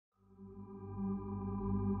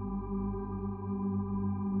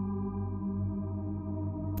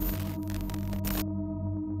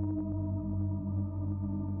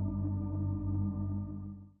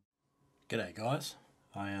G'day guys,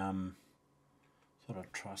 I thought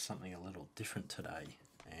I'd try something a little different today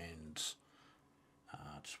and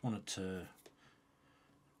just wanted to,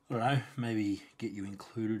 I don't know, maybe get you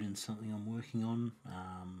included in something I'm working on.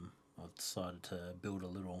 I've decided to build a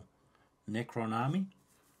little Necron army,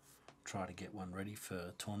 try to get one ready for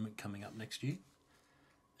a tournament coming up next year,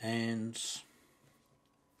 and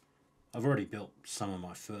I've already built some of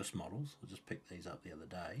my first models. I just picked these up the other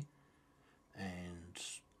day and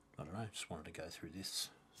I don't know, just wanted to go through this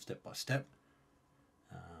step by step.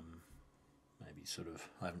 Maybe sort of,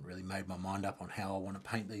 I haven't really made my mind up on how I want to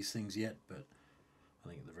paint these things yet, but I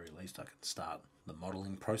think at the very least I can start the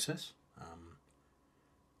modelling process.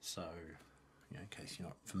 So, in case you're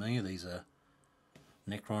not familiar, these are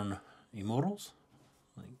Necron Immortals.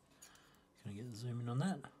 I think, can I get the zoom in on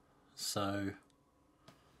that? So,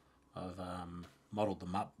 I've modelled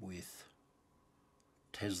them up with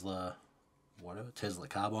Tesla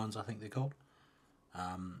carbines, I think they're called.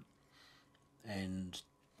 And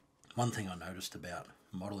one thing I noticed about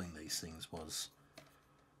modelling these things was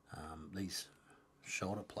these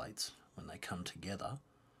shoulder plates, when they come together,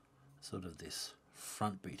 sort of this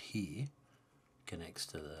front bit here connects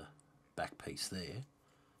to the back piece there,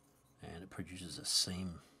 and it produces a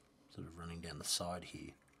seam sort of running down the side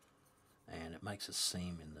here, and it makes a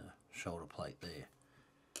seam in the shoulder plate there.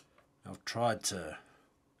 Now, I've tried to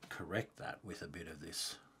correct that with a bit of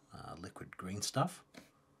this liquid green stuff,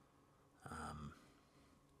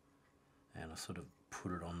 and I sort of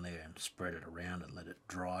put it on there and spread it around and let it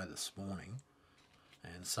dry this morning,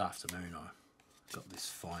 and this afternoon I got this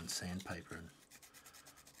fine sandpaper and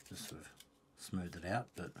just sort of smoothed it out.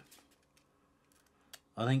 But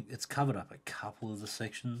I think it's covered up a couple of the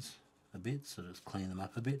sections a bit, so just clean them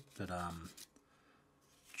up a bit, but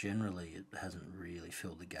generally it hasn't really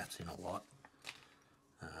filled the gaps in a lot.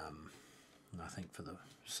 And I think for the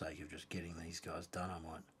sake of just getting these guys done, I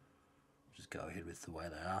might just go ahead with the way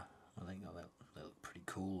they are. I think they look pretty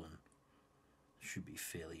cool and should be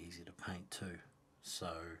fairly easy to paint too.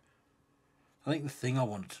 So I think the thing I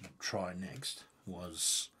wanted to try next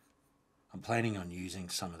was, I'm planning on using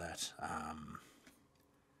some of that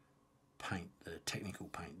paint, the technical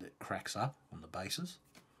paint that cracks up on the bases.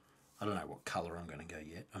 I don't know what colour I'm going to go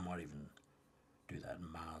yet. I might even do that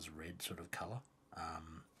Mars red sort of colour.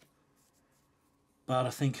 But I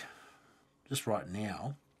think just right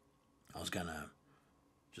now I was going to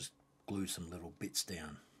just glue some little bits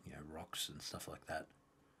down, rocks and stuff like that,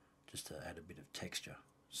 just to add a bit of texture.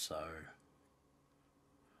 So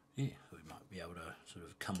yeah, we might be able to sort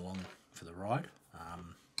of come along for the ride.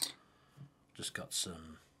 Just got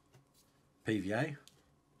some PVA,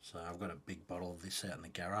 so I've got a big bottle of this out in the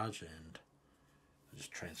garage, and I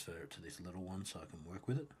just transfer it to this little one so I can work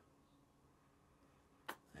with it.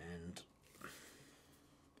 And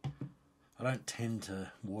I don't tend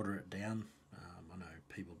to water it down. I know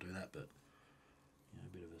people do that, but a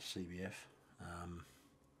bit of a CBF.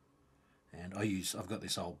 And I've got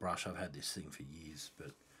this old brush. I've had this thing for years,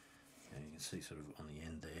 but you can see sort of on the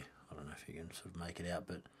end there, I don't know if you can sort of make it out,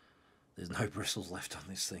 but there's no bristles left on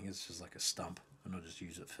this thing. It's just like a stump, and I just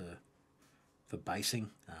use it for basing.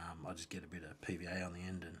 I just get a bit of PVA on the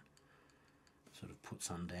end and sort of put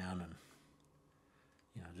some down, and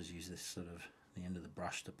just use this sort of the end of the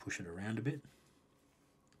brush to push it around a bit.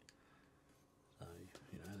 So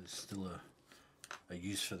there's still a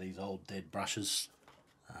use for these old dead brushes.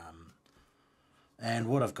 And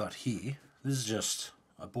what I've got here, this is just,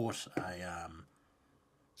 I bought a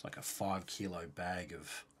it's like a 5 kilo bag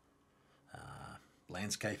of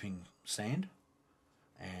landscaping sand,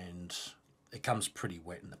 and it comes pretty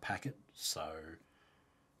wet in the packet, so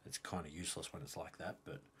it's kind of useless when it's like that.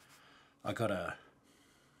 But I got a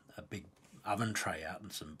big oven tray out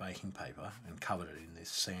and some baking paper and covered it in this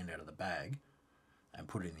sand out of the bag and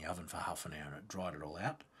put it in the oven for half an hour, and it dried it all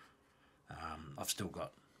out. I've still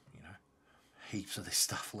got heaps of this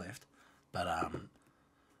stuff left, but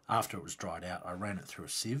after it was dried out, I ran it through a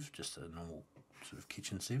sieve, just a normal sort of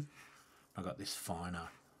kitchen sieve. I got this finer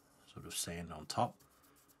sort of sand on top,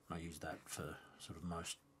 and I used that for sort of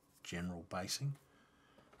most general basing.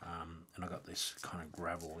 And I got this kind of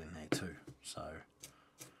gravel in there too, so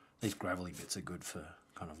these gravelly bits are good for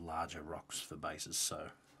kind of larger rocks for bases.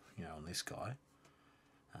 So on this guy,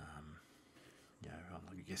 I'm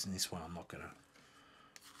guessing this one I'm not going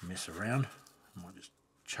to mess around. I might just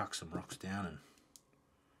chuck some rocks down and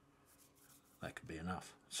that could be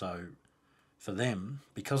enough. So for them,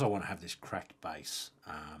 because I want to have this cracked base,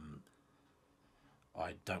 I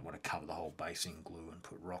don't want to cover the whole base in glue and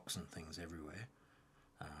put rocks and things everywhere.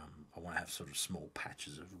 I want to have sort of small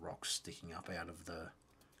patches of rocks sticking up out of the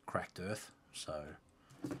cracked earth. So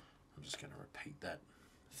I'm just going to repeat that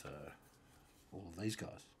for all of these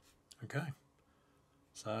guys. Okay,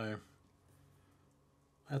 so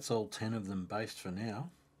that's all 10 of them based for now.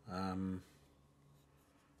 I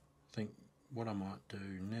think what I might do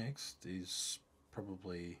next is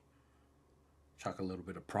probably chuck a little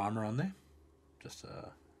bit of primer on there, just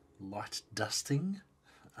a light dusting,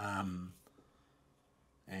 and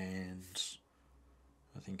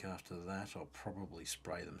I think after that I'll probably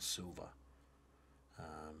spray them silver.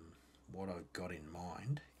 What I've got in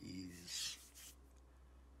mind is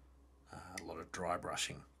a lot of dry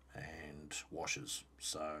brushing and washes,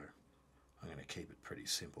 so I'm going to keep it pretty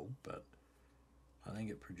simple, but I think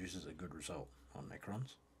it produces a good result on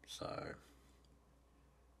Necrons, so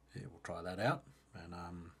yeah, we'll try that out, and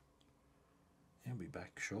yeah, I'll be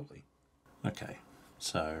back shortly. Okay,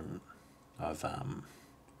 so I've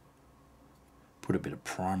put a bit of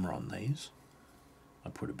primer on these. I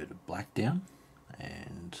put a bit of black down,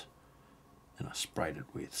 and then I sprayed it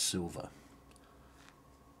with silver.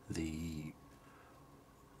 The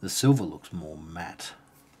silver looks more matte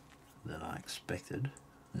than I expected.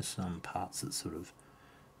 There's some parts that sort of,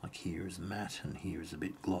 like here is matte and here is a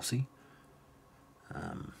bit glossy.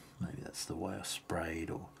 Maybe that's the way I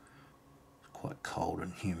sprayed, or it's quite cold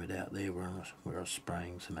and humid out there where I was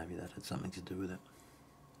spraying, so maybe that had something to do with it.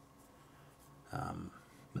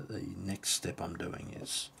 But the next step I'm doing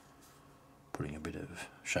is putting a bit of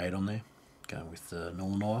shade on there, going with the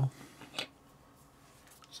Northern oil.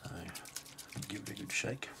 So give it a good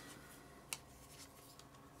shake.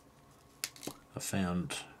 I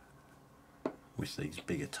found with these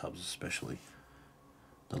bigger tubs especially,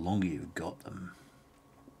 the longer you've got them,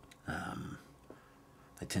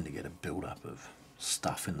 they tend to get a build-up of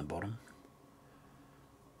stuff in the bottom.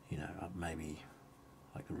 You know, maybe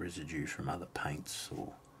like the residue from other paints,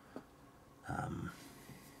 or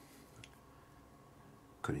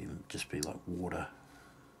could even just be like water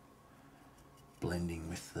blending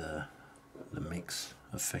with the mix,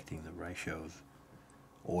 affecting the ratio of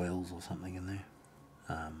oils or something in there.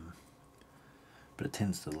 But it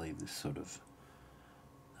tends to leave this sort of,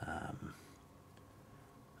 I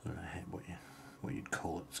don't know what you'd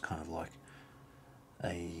call it. It's kind of like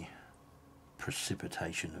a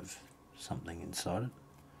precipitation of something inside it,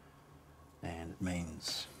 and it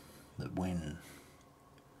means that when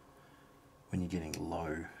you're getting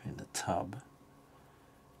low in the tub,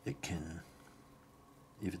 it can,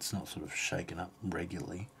 if it's not sort of shaken up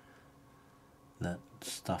regularly, that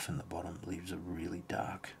stuff in the bottom leaves a really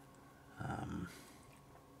dark, I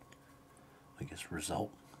guess,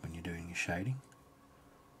 result when you're doing your shading.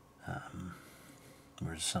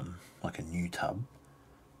 Whereas something like a new tub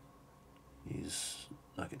is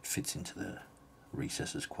like, it fits into the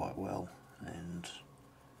recesses quite well and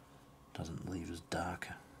doesn't leave as dark,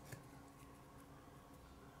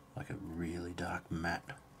 like a really dark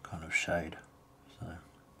matte kind of shade. So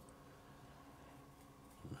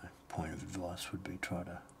point of advice would be try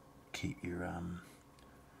to keep your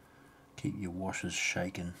washes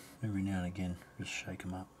shaken every now and again. Just shake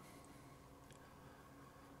them up.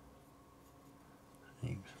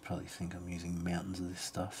 You probably think I'm using mountains of this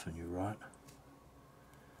stuff, and you're right.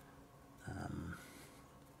 I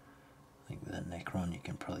think with a Necron you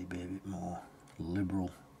can probably be a bit more liberal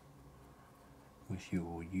with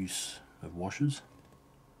your use of washes,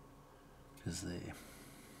 because you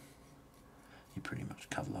pretty much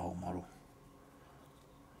cover the whole model.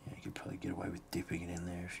 Yeah, you could probably get away with dipping it in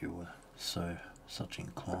there if you were such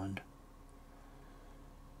inclined.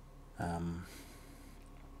 I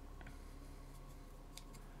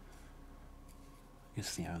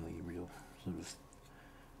guess the only real sort of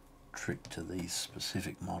trick to these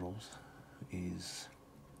specific models is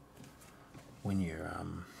when you're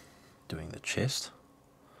doing the chest.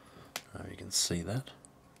 You can see that,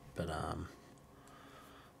 but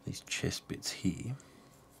these chest bits here,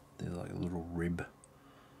 they're like little rib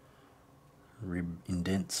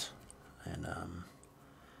indents, and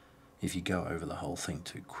if you go over the whole thing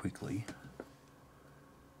too quickly,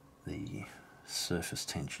 the surface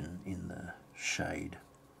tension in the shade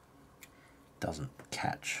doesn't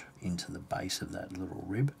catch into the base of that little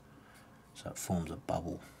rib, so it forms a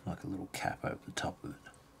bubble, like a little cap over the top of it.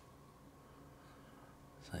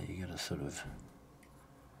 So you got to sort of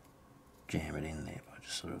jam it in there by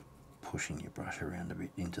just sort of pushing your brush around a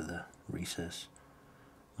bit into the recess.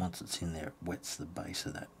 Once it's in there, it wets the base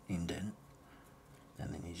of that indent,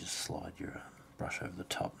 and then you just slide your brush over the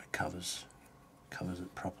top and it covers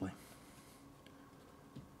it properly.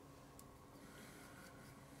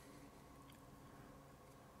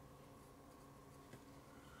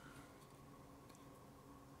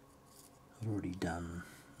 I've already done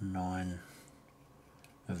 9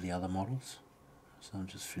 of the other models. So I'm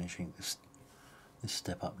just finishing this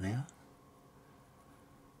step up now,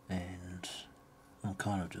 and I'm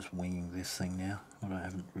kind of just winging this thing now. I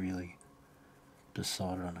haven't really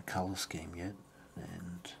decided on a colour scheme yet,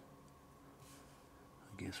 and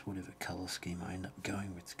I guess whatever colour scheme I end up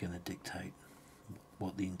going with is going to dictate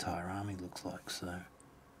what the entire army looks like. So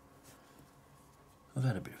I've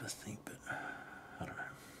had a bit of a think, but I don't know.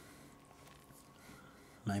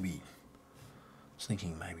 Maybe I was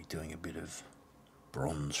thinking maybe doing a bit of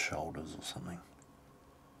bronze shoulders or something,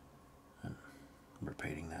 and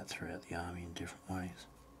repeating that throughout the army in different ways.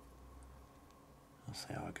 I'll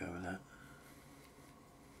see how I go with that.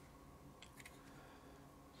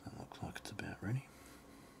 That looks like it's about ready.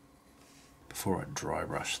 Before I dry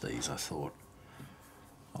brush these, I thought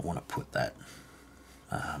I want to put that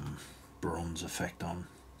bronze effect on,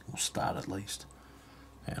 or start at least,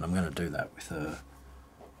 and I'm going to do that with a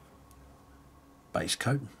base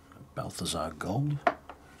coat, Balthazar Gold.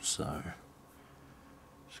 So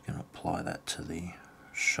just going to apply that to the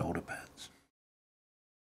shoulder pads.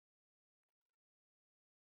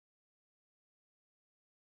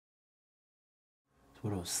 So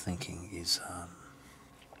what I was thinking is,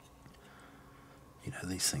 you know,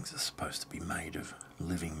 these things are supposed to be made of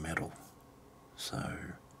living metal, so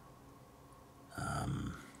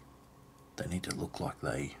they need to look like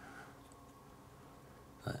they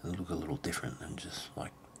look a little different than just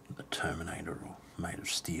like the Terminator or made of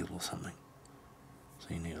steel or something. So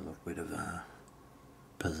you need a little bit of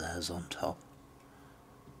pizzazz on top.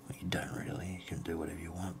 Well, you don't really, you can do whatever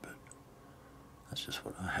you want, but that's just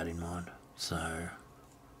what I had in mind. So I'm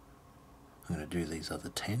going to do these other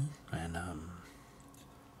 10 and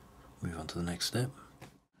move on to the next step.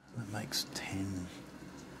 That makes 10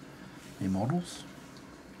 Immortals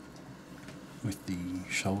with the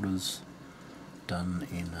shoulders done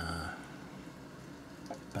in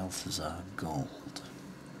Balthazar Gold.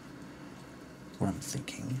 What I'm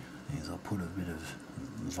thinking is I'll put a bit of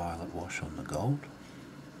violet wash on the gold,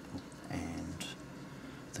 and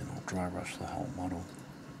then I'll dry brush the whole model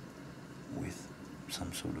with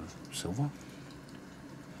some sort of silver.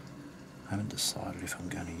 I haven't decided if I'm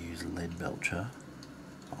going to use lead belcher.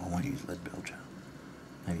 I won't use lead belcher.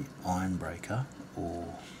 Maybe Ironbreaker or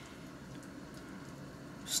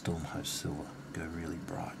Stormhost Silver. Go really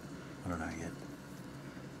bright. I don't know yet.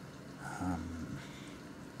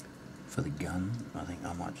 For the gun, I think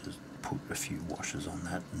I might just put a few washes on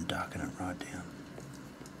that and darken it right down.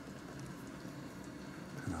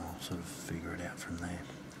 And I'll sort of figure it out from there.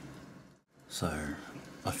 So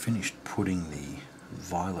I finished putting the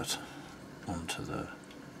violet onto the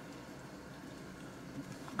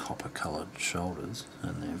copper coloured shoulders,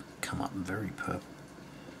 and they've come up very purple.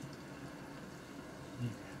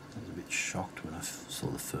 I was a bit shocked when I saw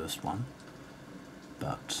the first one,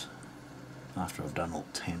 but after I've done all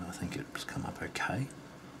 10 I think it's come up okay.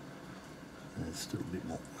 There's still a bit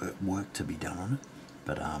more work to be done on it,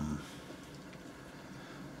 but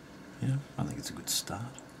yeah, I think it's a good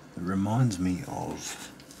start. It reminds me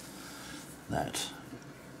of that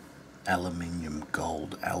aluminium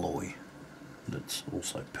gold alloy that's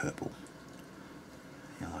also purple,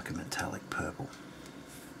 you know, like a metallic purple.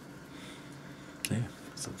 Yeah,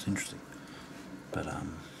 so it's interesting. But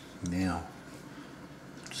now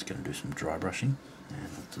I'm just going to do some dry brushing, and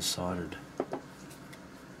I've decided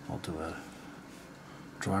I'll do a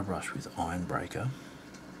dry brush with Ironbreaker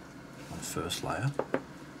on the first layer,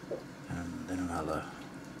 and then another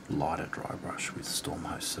lighter dry brush with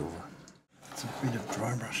Stormhost Silver. It's a bit of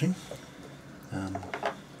dry brushing. Had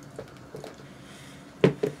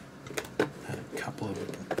a couple of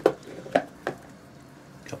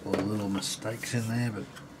little mistakes in there, but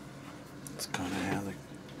it's kind of how the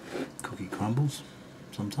cookie crumbles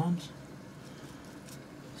sometimes.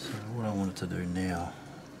 So what I wanted to do now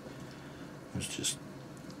was just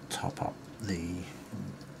top up the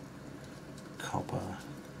copper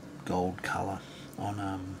gold colour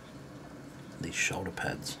on these shoulder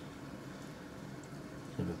pads.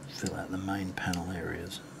 Sort of fill out the main panel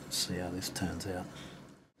areas. See how this turns out.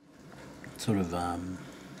 It sort of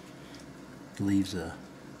leaves a,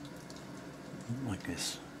 I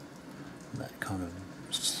guess, that kind of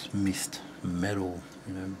smithed metal,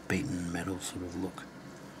 you know, beaten metal sort of look,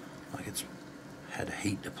 like it's had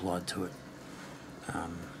heat applied to it.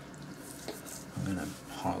 I'm going to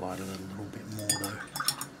highlight it a little bit more though.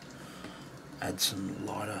 Add some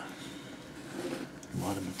lighter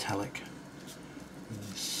metallic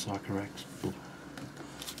Sycorax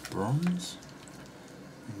bronze,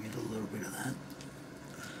 and get a little bit of that,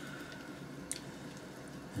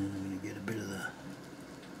 and I'm going to get a bit of the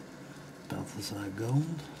Balthazar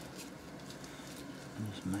Gold,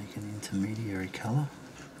 Just make an intermediary colour.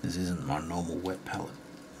 This isn't my normal wet palette.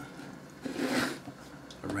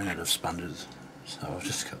 I ran out of sponges, so I've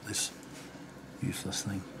just got this useless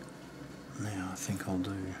thing. Now I think I'll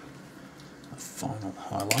do a final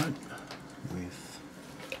highlight with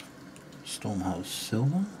Stormhouse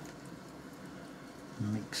Silver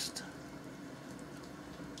mixed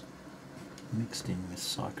in with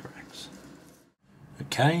Sycorax.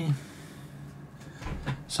 Okay,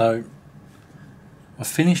 so I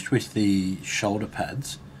finished with the shoulder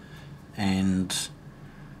pads, and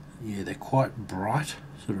yeah, they're quite bright,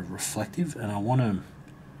 sort of reflective, and I want to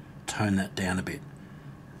tone that down a bit.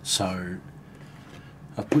 So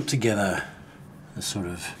I've put together a sort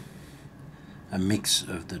of a mix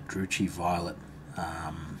of the Druchii Violet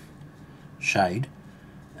shade,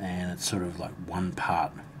 and it's sort of like 1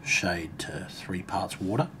 part shade to 3 parts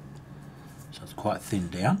water, so it's quite thinned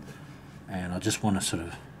down, and I just want to sort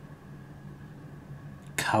of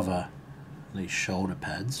cover these shoulder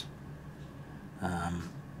pads.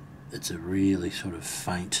 It's a really sort of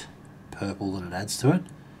faint purple that it adds to it,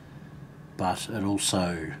 but it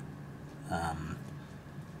also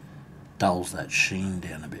dulls that sheen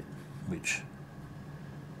down a bit, which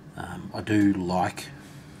I do like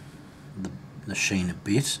the sheen a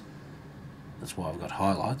bit. That's why I've got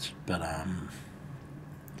highlights, but I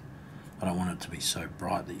don't want it to be so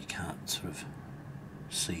bright that you can't sort of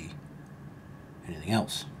see anything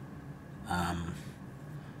else. And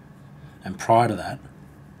prior to that,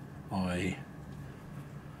 I've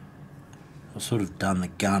sort of done the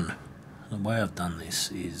gun. The way I've done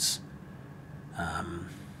this is,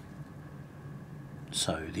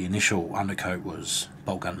 so the initial undercoat was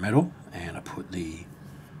bolt gun metal, and I put the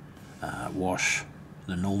wash,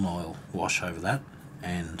 the Nuln Oil wash over that,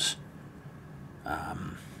 and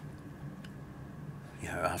you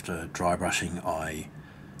know, after dry brushing I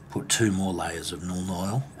put 2 more layers of Nuln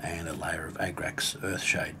Oil and a layer of Agrax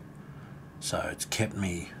Earthshade. So it's kept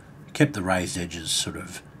the raised edges sort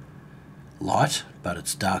of light, but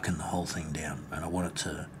it's darkened the whole thing down, and I want it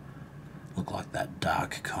to look like that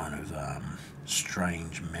dark kind of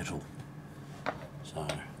strange metal. So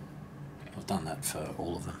I've done that for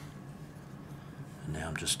all of them, and now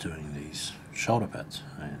I'm just doing these shoulder pads,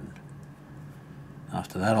 and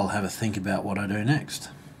after that I'll have a think about what I do next.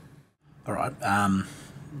 Alright,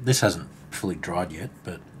 this hasn't fully dried yet,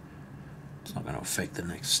 but it's not going to affect the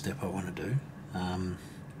next step I want to do.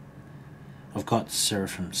 I've got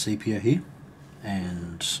Seraphim Sepia here,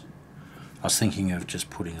 and I was thinking of just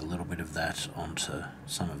putting a little bit of that onto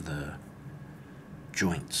some of the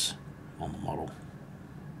joints on the model,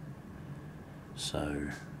 so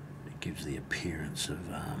it gives the appearance of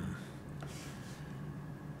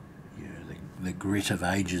you know, the grit of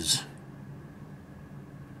ages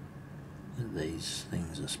that these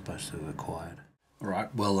things are supposed to have acquired.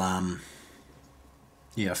 Alright, well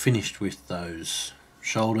yeah, I finished with those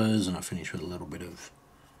shoulders, and I finished with a little bit of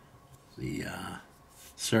the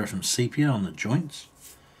Seraphim Sepia on the joints.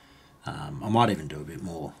 I might even do a bit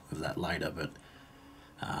more of that later, but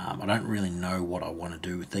I don't really know what I want to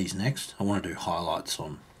do with these next. I want to do highlights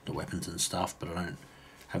on the weapons and stuff, but I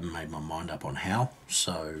haven't made my mind up on how.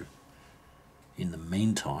 So in the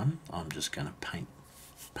meantime, I'm just going to paint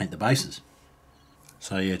the bases.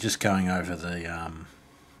 So yeah, just going over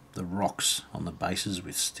the rocks on the bases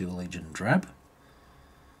with Steel Legion Drab,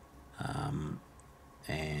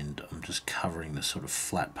 and I'm just covering the sort of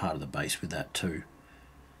flat part of the base with that too.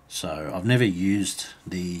 So I've never used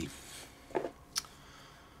these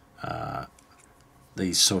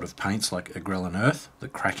sort of paints like Agrellan Earth, the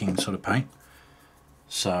cracking sort of paint.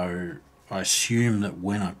 So I assume that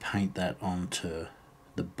when I paint that onto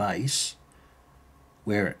the base,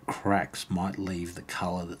 where it cracks might leave the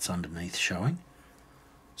colour that's underneath showing.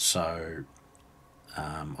 So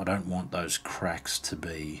I don't want those cracks to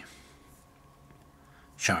be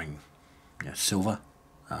showing, you know, silver.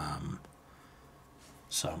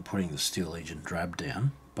 So I'm putting the Steel Legion Drab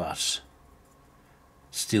down, but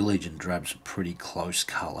Steel Legion Drab's a pretty close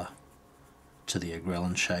colour to the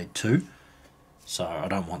Agrellan shade too. So I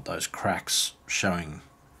don't want those cracks showing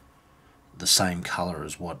the same colour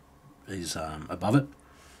as what is above it.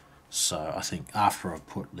 So I think after I've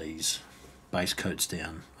put these base coats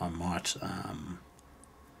down, I might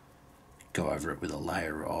go over it with a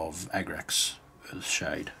layer of Agrax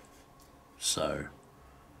Earthshade, so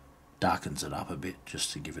darkens it up a bit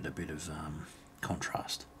just to give it a bit of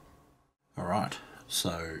contrast. Alright,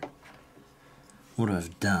 so what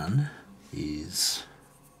I've done is,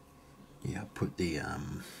 yeah, I put the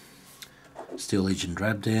Steel Legion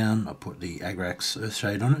Drab down, I put the Agrax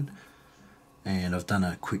Earthshade on it, and I've done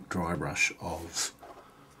a quick dry brush of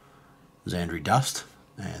Xandri Dust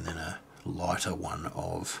and then a lighter one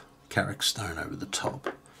of Carrick Stone over the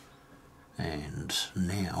top. And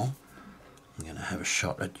now I'm going to have a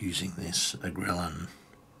shot at using this Agrellan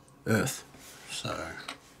Earth. So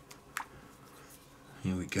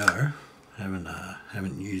here we go.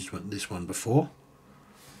 Haven't used this one before.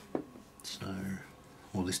 So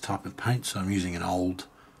all this type of paint. So I'm using an old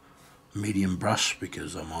medium brush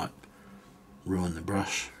because I might ruin the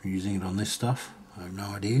brush using it on this stuff. I have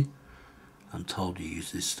no idea. I'm told you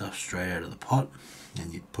use this stuff straight out of the pot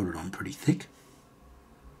and you put it on pretty thick,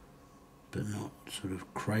 but not sort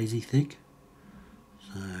of crazy thick.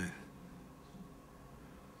 So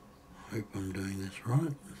I hope I'm doing this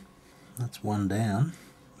right. That's one down.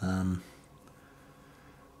 I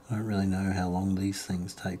don't really know how long these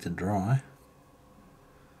things take to dry,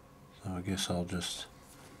 so I guess I'll just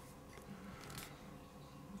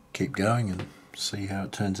keep going and see how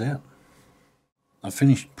it turns out. I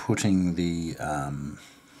finished putting the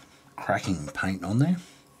cracking paint on there,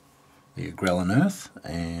 the Agrellan Earth,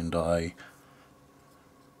 and I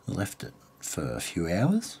left it for a few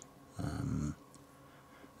hours, and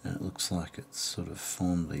it looks like it's sort of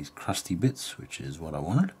formed these crusty bits, which is what I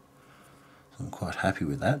wanted. So I'm quite happy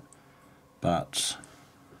with that, but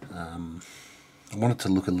I want it to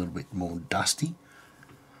look a little bit more dusty,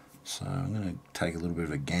 so I'm going to take a little bit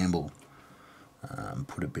of a gamble.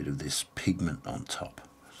 Put a bit of this pigment on top.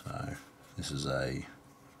 So this is a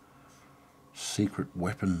Secret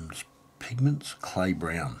Weapons Pigments Clay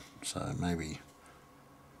Brown. So maybe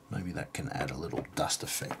that can add a little dust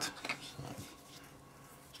effect. So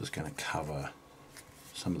just going to cover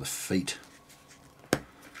some of the feet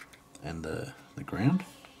and the ground.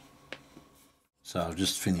 So I've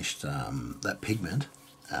just finished that pigment.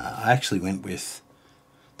 I actually went with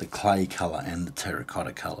the clay colour and the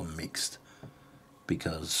terracotta colour mixed,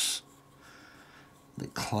 because the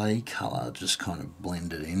clay colour just kind of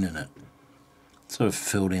blended in and it sort of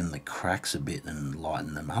filled in the cracks a bit and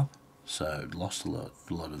lightened them up, so it lost a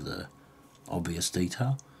lot of the obvious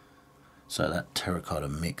detail. So that terracotta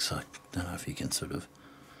mix, I don't know if you can sort of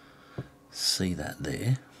see that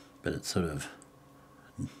there, but it sort of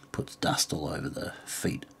puts dust all over the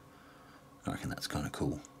feet. I reckon that's kind of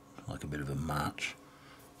cool, like a bit of a march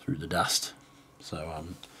through the dust. So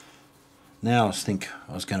now I think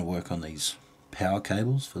I was going to work on these power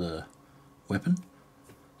cables for the weapon,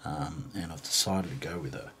 and I've decided to go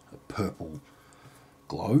with a purple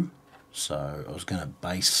glow. So I was going to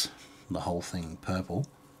base the whole thing purple,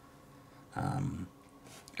 and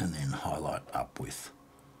then highlight up with,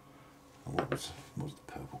 what was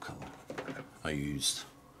the purple colour? I used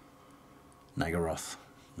Nagaroth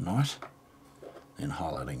Night, then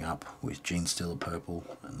highlighting up with Gene Stealer purple,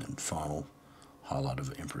 and then final highlight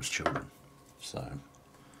of Emperor's Children. So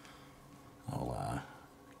I'll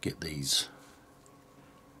get these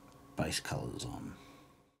base colours on.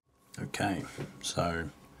 Okay, so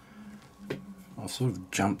I've sort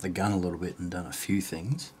of jumped the gun a little bit and done a few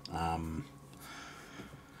things.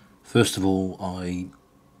 First of all, I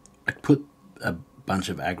put a bunch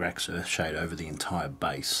of Agrax Earthshade over the entire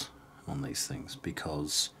base on these things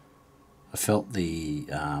because I felt the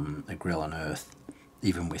Agrellan Earth,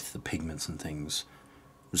 even with the pigments and things,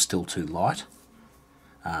 was still too light,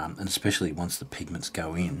 and especially once the pigments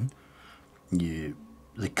go in, the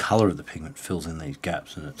colour of the pigment fills in these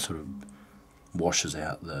gaps and it sort of washes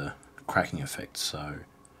out the cracking effect. So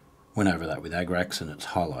went over that with Agrax and it's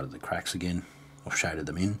highlighted the cracks again, or shaded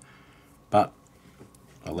them in, but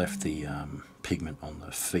I left the pigment on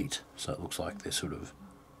the feet so it looks like they're sort of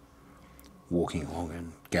walking along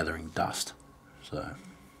and gathering dust. So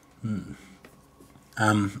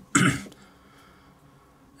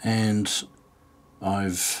and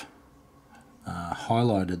I've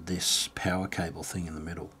highlighted this power cable thing in the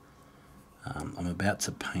middle. I'm about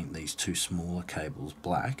to paint these two smaller cables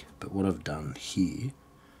black, but what I've done here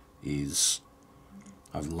is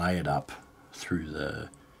I've layered up through the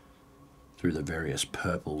various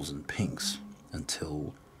purples and pinks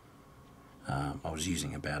until I was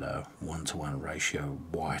using about a 1-to-1 ratio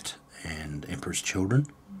white and Emperor's Children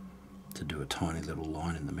to do a tiny little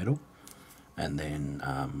line in the middle, and then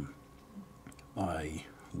I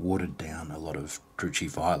watered down a lot of Druchii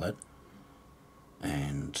Violet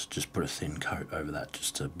and just put a thin coat over that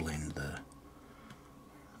just to blend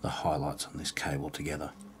the highlights on this cable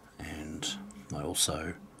together. And I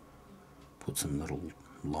also put some little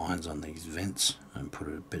lines on these vents and put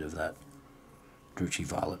a bit of that Druchii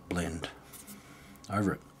Violet blend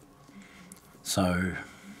over it. So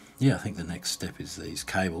yeah, I think the next step is these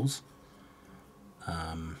cables,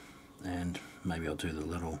 and maybe I'll do the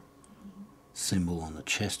little symbol on the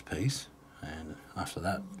chest piece, and after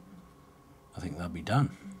that I think they'll be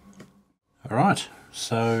done. Alright,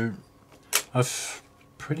 so I've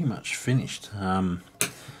pretty much finished. I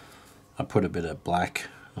put a bit of black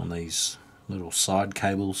on these little side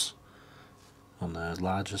cables on the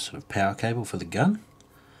larger sort of power cable for the gun,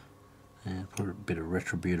 and put a bit of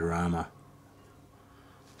retributor armour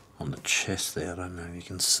on the chest there. I don't know if you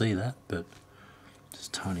can see that, but just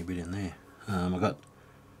a tiny bit in there. I got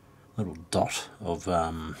a little dot of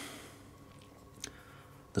the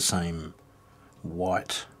same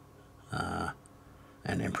white and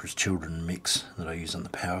Emperor's Children mix that I use on the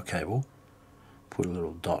power cable. Put a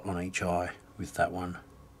little dot on each eye with that one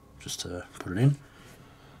just to put it in.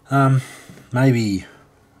 Maybe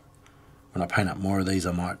when I paint up more of these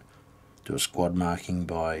I might do a squad marking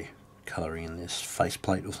by colouring in this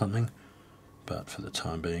faceplate or something, but for the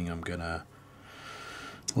time being I'm gonna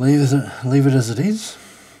leave it as it is.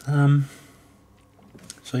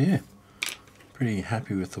 So yeah, pretty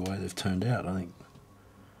happy with the way they've turned out. I think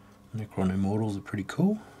Necron Immortals are pretty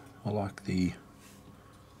cool. I like the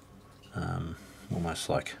almost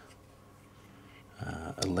like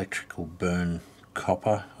electrical burn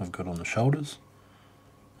copper I've got on the shoulders.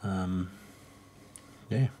 Yeah,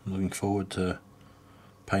 I'm looking forward to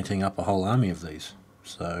painting up a whole army of these.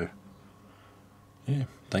 So yeah,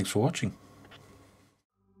 thanks for watching.